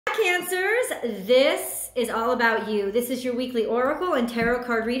Cancers, this is all about you. This is your weekly oracle and tarot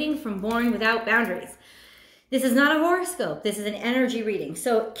card reading from Born Without Boundaries. This is not a horoscope. This is an energy reading.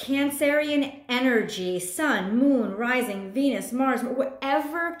 So Cancerian energy, sun, moon, rising, Venus, Mars,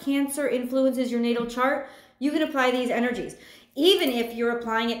 wherever Cancer influences your natal chart, you can apply these energies, even if you're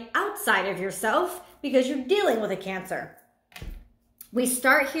applying it outside of yourself because you're dealing with a Cancer. We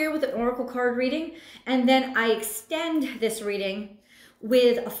start here with an oracle card reading, and then I extend this reading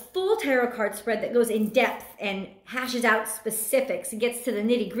with a full tarot card spread that goes in depth and hashes out specifics. It gets to the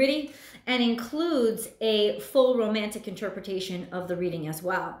nitty-gritty and includes a full romantic interpretation of the reading as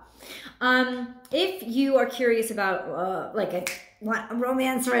well. If you are curious about want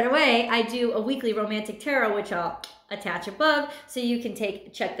romance right away, I do a weekly romantic tarot, which I'll attach above, so you can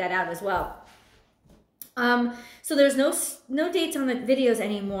check that out as well. So there's no dates on the videos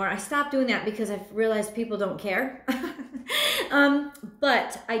anymore. I stopped doing that because I've realized people don't care.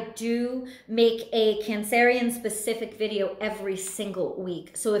 But I do make a Cancerian specific video every single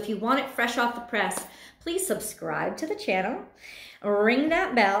week. So if you want it fresh off the press, please subscribe to the channel, ring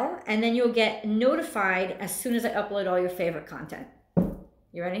that bell, and then you'll get notified as soon as I upload all your favorite content.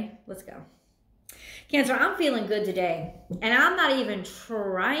 You ready? Let's go. Cancer, I'm feeling good today, and I'm not even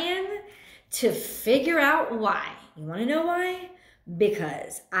trying to figure out why. You want to know why?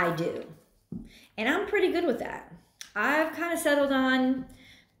 Because I do. And I'm pretty good with that. I've kind of settled on,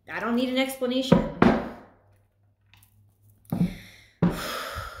 I don't need an explanation.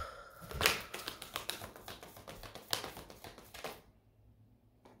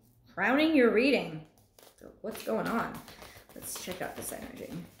 Crowning your reading. So what's going on? Let's check out this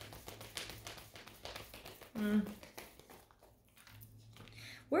energy.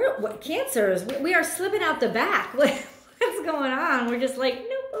 What Cancers, we are slipping out the back. What's going on? We're just like,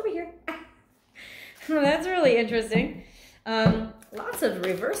 nope, over here. That's really interesting. Lots of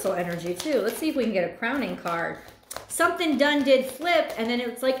reversal energy too. Let's see if we can get a crowning card. Something done did flip, and then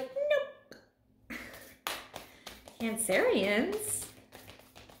it's like, nope. Cancerians.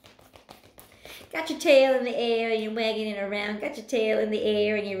 Got your tail in the air and you're wagging it around. Got your tail in the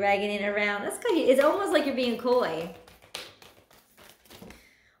air and you're wagging it around. That's kind of, it's almost like you're being coy.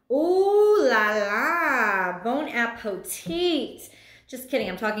 Ooh la la, bon appetit. Just kidding,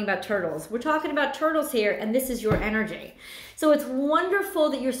 I'm talking about turtles. We're talking about turtles here, and this is your energy. So it's wonderful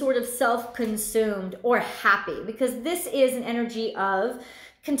that you're sort of self-consumed or happy, because this is an energy of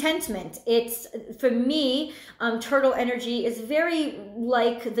contentment. It's, for me, turtle energy is very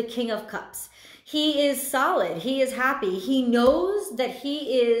like the King of Cups. He is solid. He is happy. He knows that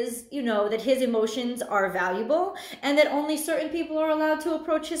he is, that his emotions are valuable and that only certain people are allowed to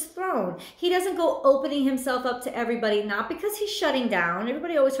approach his throne. He doesn't go opening himself up to everybody, not because he's shutting down.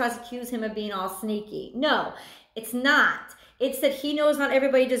 Everybody always tries to accuse him of being all sneaky. No, it's not. It's that he knows not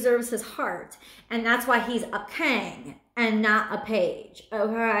everybody deserves his heart. And that's why he's a king and not a page,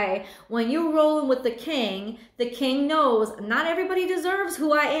 okay? When you're rolling with the king knows not everybody deserves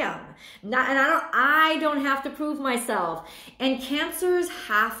who I am. I don't have to prove myself. And Cancers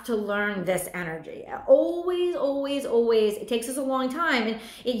have to learn this energy. Always, always, always. It takes us a long time, and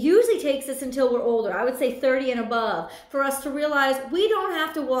it usually takes us until we're older. I would say 30 and above, for us to realize we don't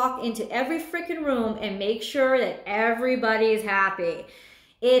have to walk into every freaking room and make sure that everybody's happy.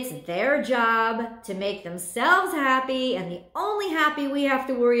 It's their job to make themselves happy, and the only happy we have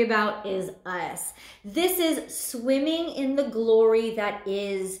to worry about is us. This is swimming in the glory that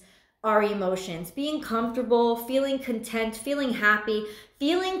is our emotions, being comfortable, feeling content, feeling happy,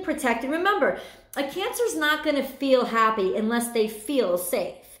 feeling protected. Remember, a Cancer's not going to feel happy unless they feel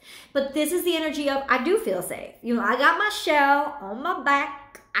safe. But this is the energy of, I do feel safe. I got my shell on my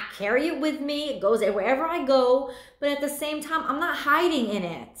back. I carry it with me. It goes wherever I go. But at the same time, I'm not hiding in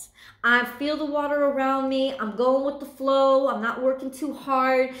it. I feel the water around me. I'm going with the flow. I'm not working too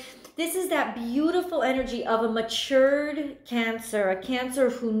hard. This is that beautiful energy of a matured Cancer, a Cancer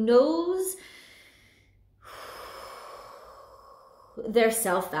who knows their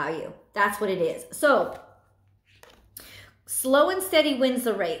self-value. That's what it is. So, slow and steady wins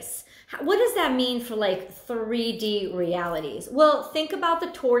the race. What does that mean for like 3D realities? Well, think about the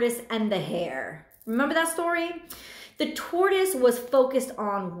tortoise and the hare. Remember that story? The tortoise was focused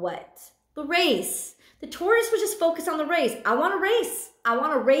on what? The race. The tortoise was just focused on the race. I want to race. I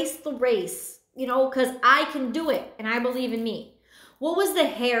want to race the race, because I can do it and I believe in me. What was the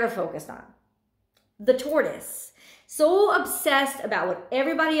hare focused on? The tortoise. So obsessed about what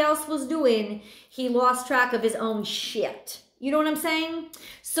everybody else was doing, he lost track of his own shit. You know what I'm saying?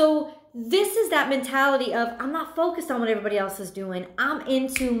 So this is that mentality of, I'm not focused on what everybody else is doing. I'm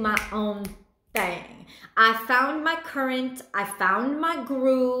into my own bang. I found my current, I found my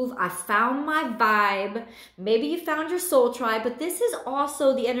groove, I found my vibe. Maybe you found your soul tribe, but this is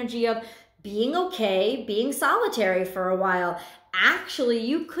also the energy of being okay, being solitary for a while. Actually,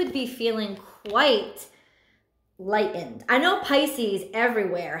 you could be feeling quite lightened. I know Pisces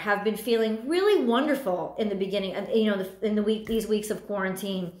everywhere have been feeling really wonderful in the beginning of, these weeks of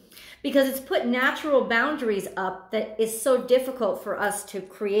quarantine, because it's put natural boundaries up that is so difficult for us to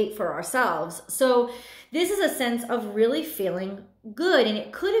create for ourselves. So this is a sense of really feeling good, and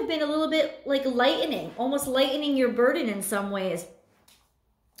it could have been a little bit like lightening, almost lightening your burden in some ways,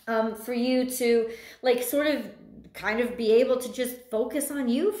 for you to like sort of kind of be able to just focus on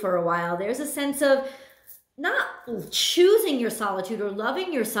you for a while. There's a sense of not choosing your solitude or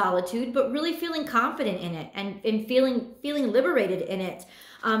loving your solitude, but really feeling confident in it and feeling liberated in it.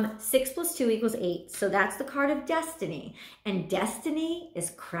 6 + 2 = 8. So that's the card of destiny. And destiny is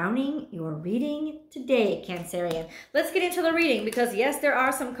crowning your reading today, Cancerian. Let's get into the reading, because yes, there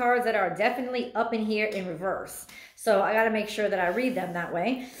are some cards that are definitely up in here in reverse. So I got to make sure that I read them that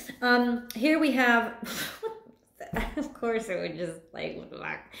way. Here we have... Of course it would just like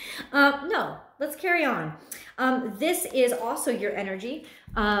black. No, let's carry on. This is also your energy.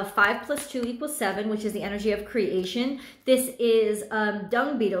 5 + 2 = 7, which is the energy of creation. This is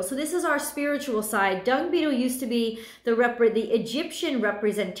dung beetle. So this is our spiritual side. Dung beetle used to be the Egyptian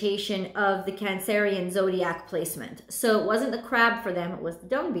representation of the Cancerian zodiac placement. So it wasn't the crab for them, it was the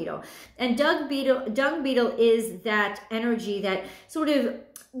dung beetle. And dung beetle is that energy that sort of,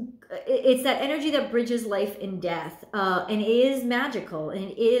 it's that energy that bridges life and death, and it is magical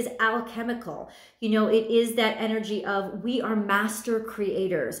and it is alchemical. It is that energy of we are master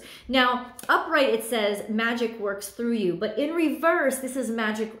creators. Now, upright it says magic works through you, but in reverse, this is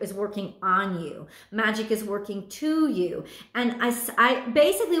magic is working on you. Magic is working to you. And I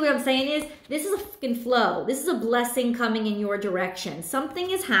basically what I'm saying is this is a fucking flow. This is a blessing coming in your direction.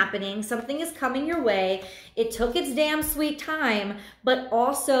 Something is happening. Something is coming your way. It took its damn sweet time, but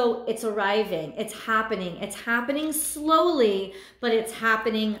also it's arriving. It's happening. It's happening slowly, but it's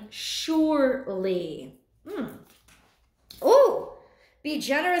happening surely. Oh, be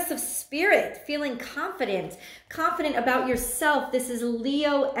generous of spirit, feeling confident about yourself. This is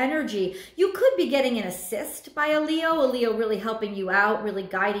Leo energy. You could be getting an assist by a Leo really helping you out, really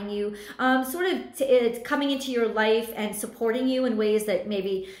guiding you, it's coming into your life and supporting you in ways that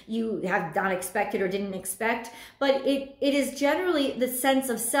maybe you have not expected or didn't expect. But it is generally the sense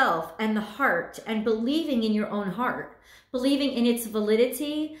of self and the heart and believing in your own heart. Believing in its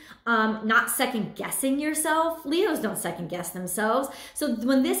validity, not second guessing yourself. Leos don't second guess themselves. So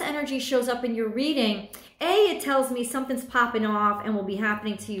when this energy shows up in your reading, it tells me something's popping off and will be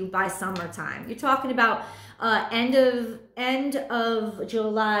happening to you by summertime. You're talking about end of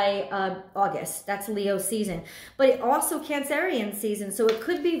July, August. That's Leo season. But it also Cancerian season. So it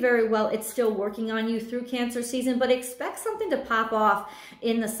could be very well it's still working on you through Cancer season, but expect something to pop off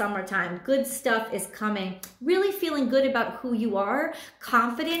in the summertime. Good stuff is coming. Really feeling good about who you are,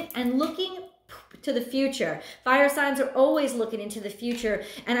 confident, and looking to the future. Fire signs are always looking into the future,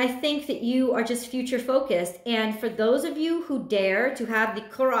 and I think that you are just future focused. And for those of you who dare to have the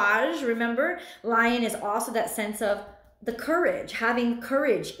courage, remember, lion is also that sense of the courage, having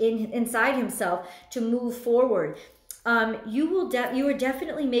courage inside himself to move forward. You are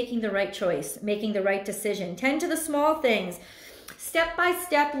definitely making the right choice, making the right decision. Tend to the small things. Step by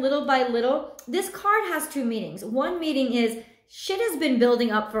step, little by little. This card has two meanings. One meaning is shit has been building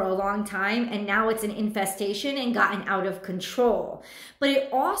up for a long time and now it's an infestation and gotten out of control. But it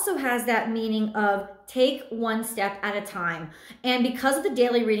also has that meaning of take one step at a time. And because of the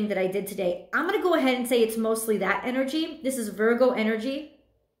daily reading that I did today, I'm going to go ahead and say it's mostly that energy. This is Virgo energy.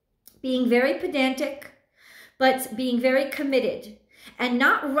 Being very pedantic, but being very committed. And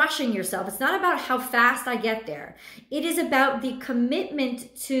not rushing yourself. It's not about how fast I get there. It is about the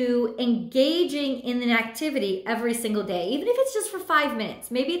commitment to engaging in an activity every single day, even if it's just for 5 minutes.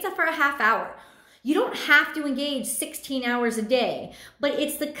 Maybe it's for a half hour. You don't have to engage 16 hours a day, but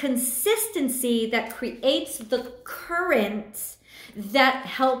it's the consistency that creates the current that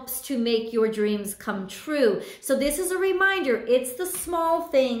helps to make your dreams come true. So this is a reminder, it's the small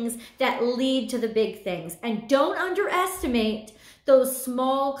things that lead to the big things. And don't underestimate those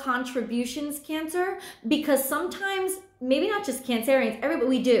small contributions, Cancer, because sometimes, maybe not just Cancerians, everybody,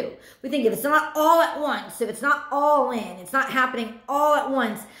 we do. We think if it's not all at once, if it's not all in, it's not happening all at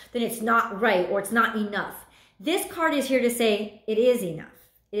once, then it's not right or it's not enough. This card is here to say it is enough.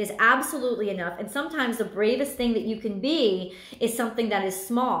 It is absolutely enough. And sometimes the bravest thing that you can be is something that is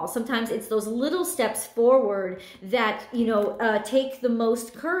small. Sometimes it's those little steps forward that, take the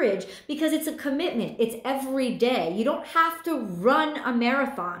most courage, because it's a commitment. It's every day. You don't have to run a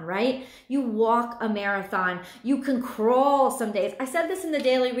marathon, right? You walk a marathon. You can crawl some days. I said this in the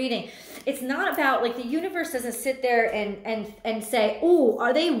daily reading. It's not about, like, the universe doesn't sit there and say, oh,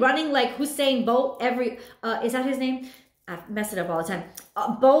 are they running like Usain Bolt is that his name? I mess it up all the time.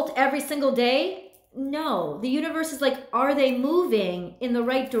 Bolt every single day? No. The universe is like, are they moving in the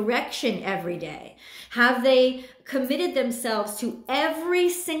right direction every day? Have they committed themselves to every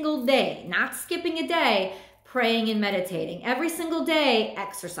single day, not skipping a day, praying and meditating, every single day,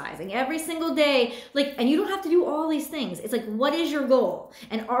 exercising, every single day, and you don't have to do all these things. It's like, what is your goal?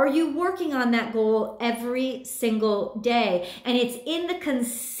 And are you working on that goal every single day? And it's in the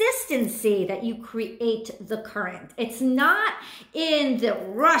consistency that you create the current. It's not in the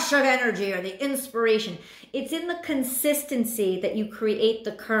rush of energy or the inspiration. It's in the consistency that you create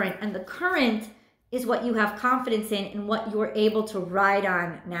the current. And the current is what you have confidence in and what you're able to ride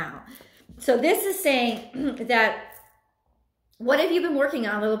on now. So this is saying that, what have you been working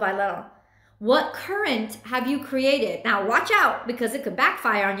on little by little? What current have you created? Now watch out, because it could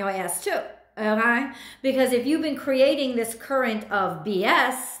backfire on your ass too, okay? Because if you've been creating this current of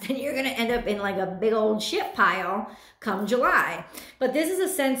BS, then you're gonna end up in like a big old shit pile come July. But this is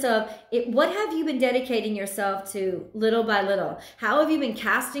a sense of, what have you been dedicating yourself to little by little? How have you been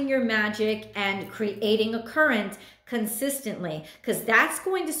casting your magic and creating a current consistently? Because that's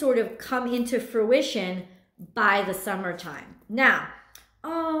going to sort of come into fruition by the summertime. Now,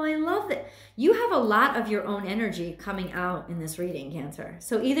 oh, I love that. You have a lot of your own energy coming out in this reading, Cancer.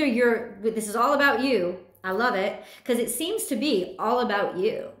 So either this is all about you. I love it, because it seems to be all about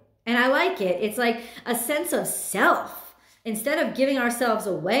you. And I like it. It's like a sense of self. Instead of giving ourselves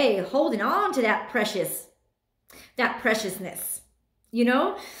away, holding on to that preciousness,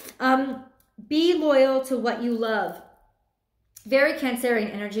 be loyal to what you love. Very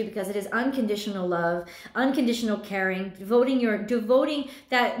Cancerian energy, because it is unconditional love, unconditional caring, devoting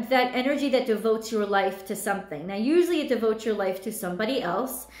that energy that devotes your life to something. Now, usually it devotes your life to somebody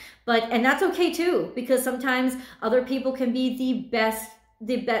else, and that's okay too, because sometimes other people can be the best,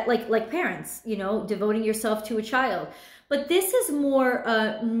 like parents, devoting yourself to a child. But this is more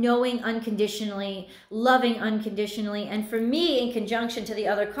knowing unconditionally, loving unconditionally. And for me, in conjunction to the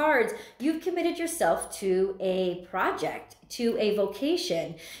other cards, you've committed yourself to a project, to a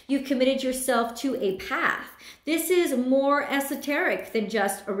vocation. You've committed yourself to a path. This is more esoteric than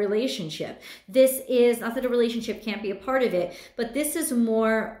just a relationship. This is, not that a relationship can't be a part of it, but this is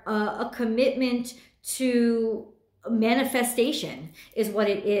more a commitment to manifestation is what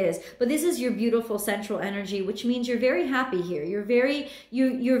it is. But this is your beautiful central energy, which means you're very happy here. You're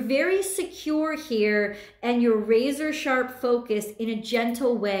very secure here, and you're razor sharp focused in a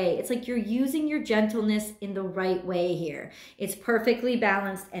gentle way. It's like you're using your gentleness in the right way here. It's perfectly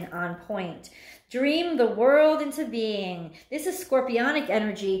balanced and on point. Dream the world into being. This is Scorpionic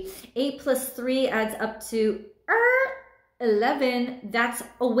energy. 8 plus 3 adds up to 11. That's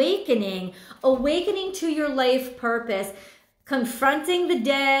awakening to your life purpose, confronting the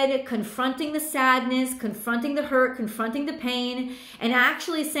dead, confronting the sadness, confronting the hurt, confronting the pain, and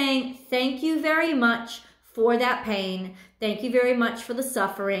actually saying thank you very much for that pain. Thank you very much for the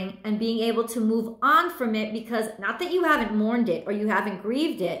suffering, and being able to move on from it, because not that you haven't mourned it or you haven't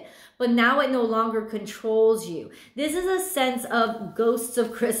grieved it, but now it no longer controls you. This is a sense of ghosts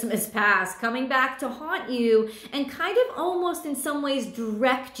of Christmas past coming back to haunt you and kind of almost in some ways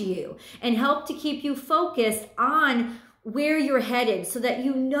direct you and help to keep you focused on where you're headed, so that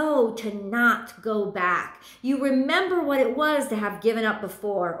you know to not go back. You remember what it was to have given up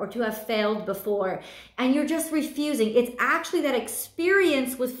before or to have failed before, and you're just refusing. It's actually that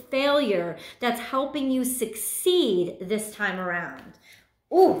experience with failure that's helping you succeed this time around.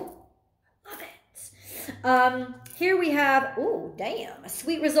 Ooh, love it. Here we have, ooh, damn,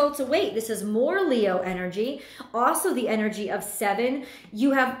 sweet results await. This is more Leo energy. Also the energy of 7.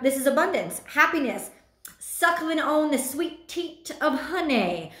 This is abundance, happiness, suckling on the sweet teat of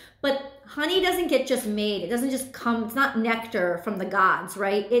honey. But honey doesn't get just made. It doesn't just come, it's not nectar from the gods,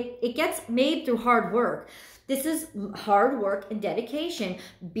 right? It gets made through hard work. This is hard work and dedication.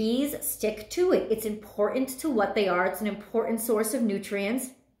 Bees stick to it. It's important to what they are. It's an important source of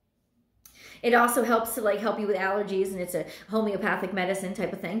nutrients. It also helps to help you with allergies, and it's a homeopathic medicine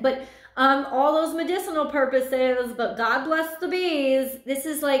type of thing. But all those medicinal purposes, but God bless the bees. This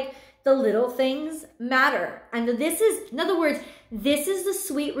is like, the little things matter. And this is, in other words, This is the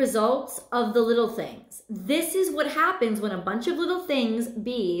sweet results of the little things. This is what happens when a bunch of little things,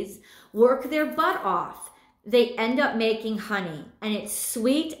 bees, work their butt off. They end up making honey, and it's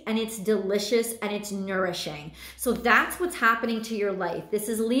sweet and it's delicious and it's nourishing. So that's what's happening to your life. This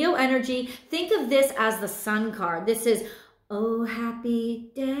is Leo energy. Think of this as the sun card. This is, oh,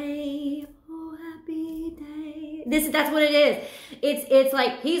 happy day. Oh, happy day. That's what it is. It's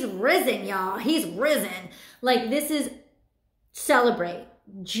like he's risen, y'all. He's risen. Like this is celebrate,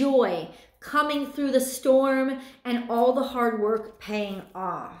 joy, coming through the storm and all the hard work paying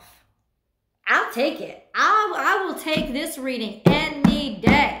off. I'll take it. I will take this reading any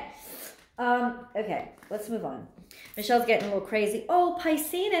day. Okay, let's move on. Michelle's getting a little crazy. Oh,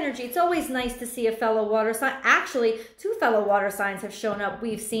 Piscean energy. It's always nice to see a fellow water sign. Actually, 2 fellow water signs have shown up.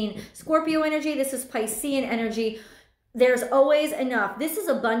 We've seen Scorpio energy. This is Piscean energy. There's always enough. This is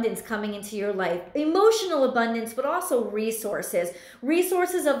abundance coming into your life. Emotional abundance, but also resources.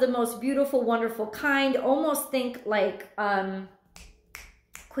 Resources of the most beautiful, wonderful kind. Almost think like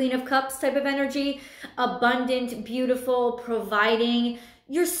Queen of Cups type of energy. Abundant, beautiful, providing.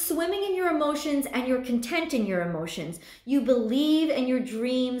 You're swimming in your emotions and you're content in your emotions. You believe in your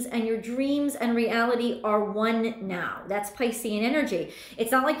dreams and reality are one now. That's Piscean energy.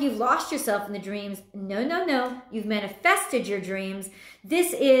 It's not like you've lost yourself in the dreams. No, no, no. You've manifested your dreams.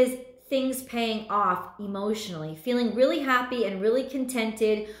 This is things paying off emotionally, feeling really happy and really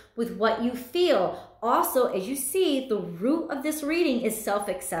contented with what you feel. Also, as you see, the root of this reading is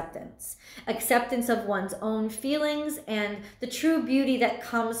self-acceptance. Acceptance of one's own feelings and the true beauty that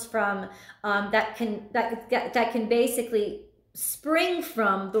comes from, that can basically spring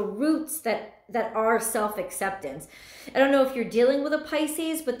from the roots that are self-acceptance. I don't know if you're dealing with a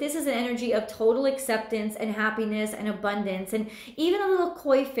Pisces, but this is an energy of total acceptance and happiness and abundance, and even a little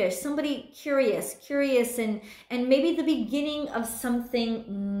koi fish, somebody curious and maybe the beginning of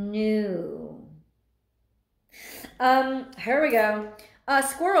something new. Here we go.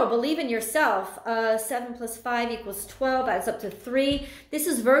 Squirrel, believe in yourself. 7 + 5 = 12, adds up to 3. This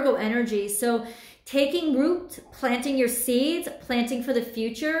is Virgo energy. So taking root, planting your seeds, planting for the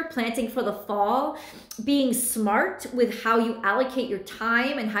future, planting for the fall, being smart with how you allocate your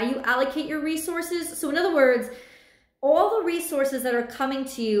time and how you allocate your resources. So in other words, all the resources that are coming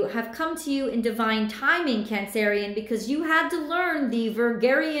to you have come to you in divine timing, Cancerian, because you had to learn the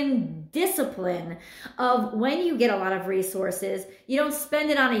Virgarian discipline of when you get a lot of resources, you don't spend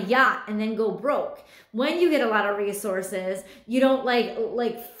it on a yacht and then go broke. When you get a lot of resources, you don't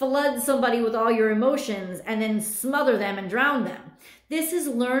like flood somebody with all your emotions and then smother them and drown them. This is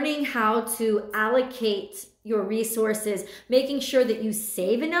learning how to allocate your resources, making sure that you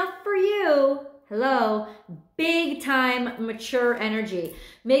save enough for you. Hello, big time mature energy.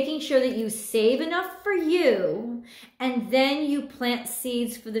 Making sure that you save enough for you and then you plant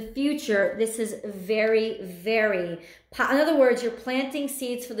seeds for the future. This is very, very, in other words, you're planting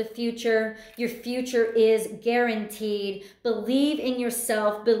seeds for the future. Your future is guaranteed. Believe in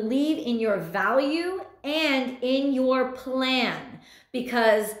yourself, believe in your value and in your plan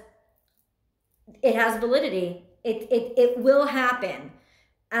because it has validity. It will happen.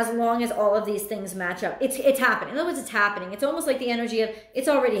 As long as all of these things match up. It's happening. In other words, it's happening. It's almost like the energy of it's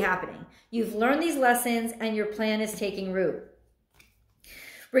already happening. You've learned these lessons and your plan is taking root.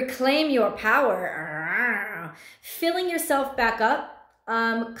 Reclaim your power. Filling yourself back up.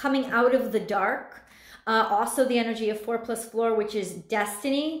 Coming out of the dark. Also the energy of 4 + 4, which is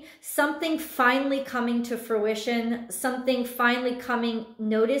destiny. Something finally coming to fruition. Something finally coming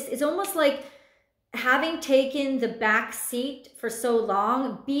noticed. It's almost like having taken the back seat for so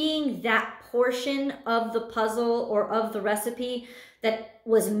long, being that portion of the puzzle or of the recipe that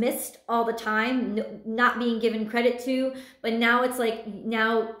was missed all the time, not being given credit to, but now it's like,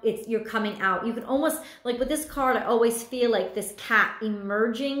 you're coming out. You can almost, like with this card, I always feel like this cat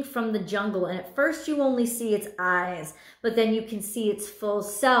emerging from the jungle. And at first you only see its eyes, but then you can see its full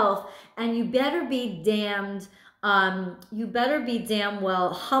self. And you better be damned well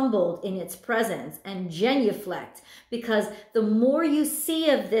humbled in its presence and genuflect, because the more you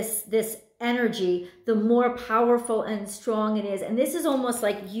see of this energy, the more powerful and strong it is. And this is almost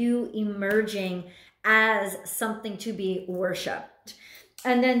like you emerging as something to be worshipped.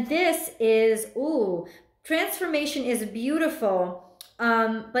 And then this is, transformation is beautiful,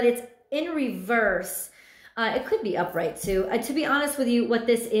 but it's in reverse. It could be upright too. To be honest with you, what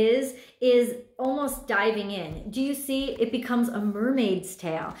this is almost diving in. Do you see? It becomes a mermaid's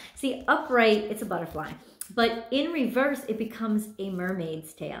tail. See, upright, it's a butterfly. But in reverse, it becomes a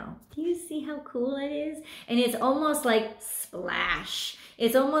mermaid's tail. Do you see how cool it is? And it's almost like splash.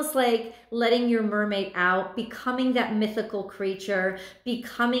 It's almost like letting your mermaid out, becoming that mythical creature,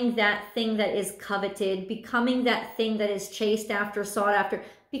 becoming that thing that is coveted, becoming that thing that is chased after, sought after,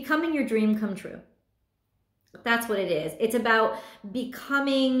 becoming your dream come true. That's what it is. It's about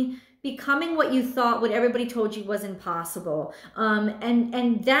becoming what you thought, what everybody told you was impossible.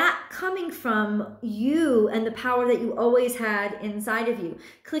 And that coming from you and the power that you always had inside of you.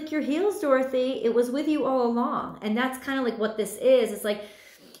 Click your heels, Dorothy. It was with you all along. And that's kind of like what this is. It's like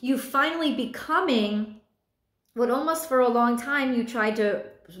you finally becoming what almost for a long time you tried to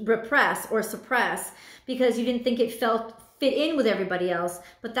repress or suppress because you didn't think it fit in with everybody else.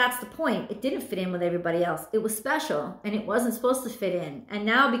 But that's the point. It didn't fit in with everybody else. It was special and it wasn't supposed to fit in. And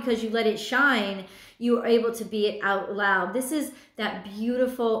now because you let it shine, you are able to be it out loud. This is that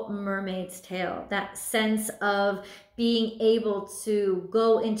beautiful mermaid's tale, that sense of being able to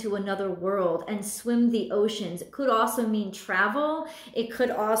go into another world and swim the oceans. It could also mean travel. It could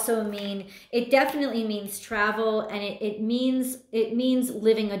also mean, it definitely means travel, and it means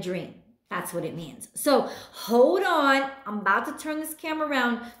living a dream. That's what it means. So hold on. I'm about to turn this camera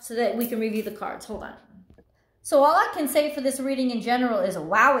around so that we can review the cards. Hold on. So all I can say for this reading in general is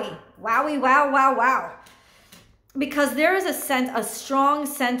wowie, wowie, wow, wow, wow. Because there is a strong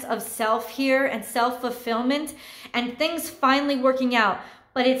sense of self here and self-fulfillment and things finally working out.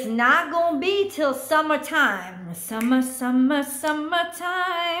 But it's not going to be till summertime. Summertime.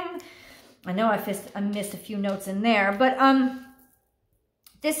 I know I missed a few notes in there, but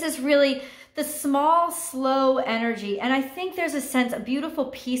this is really the small, slow energy. And I think there's a beautiful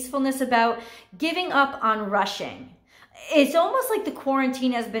peacefulness about giving up on rushing. It's almost like the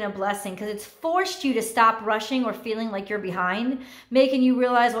quarantine has been a blessing because it's forced you to stop rushing or feeling like you're behind, making you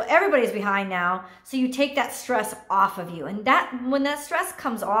realize, well, everybody's behind now. So you take that stress off of you. And when that stress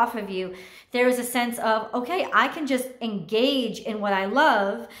comes off of you, there is a sense of, okay, I can just engage in what I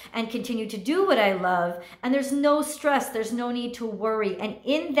love and continue to do what I love. And there's no stress. There's no need to worry. And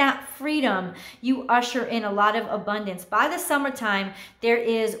in that freedom, you usher in a lot of abundance. By the summertime, there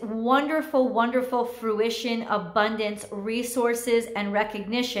is wonderful, wonderful fruition, abundance, resources, and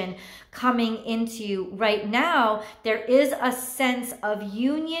recognition coming into you. Right now, there is a sense of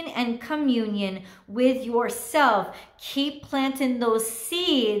union and communion with yourself. Keep planting those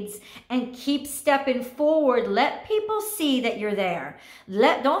seeds and keep stepping forward. Let people see that you're there.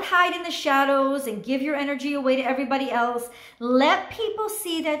 Don't hide in the shadows and give your energy away to everybody else. Let people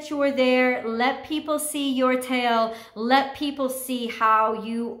see that you're there. Let people see your tail. Let people see how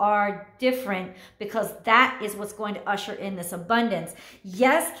you are different, because that is what's going to usher in this abundance.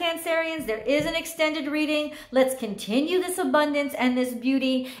 Yes, Cancerians, there is an extended reading. Let's continue this abundance and this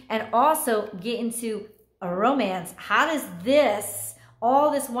beauty and also get into a romance. How does all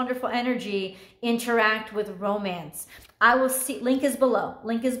this wonderful energy interact with romance? I will see, link is below.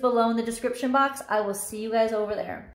 Link is below in the description box. I will see you guys over there.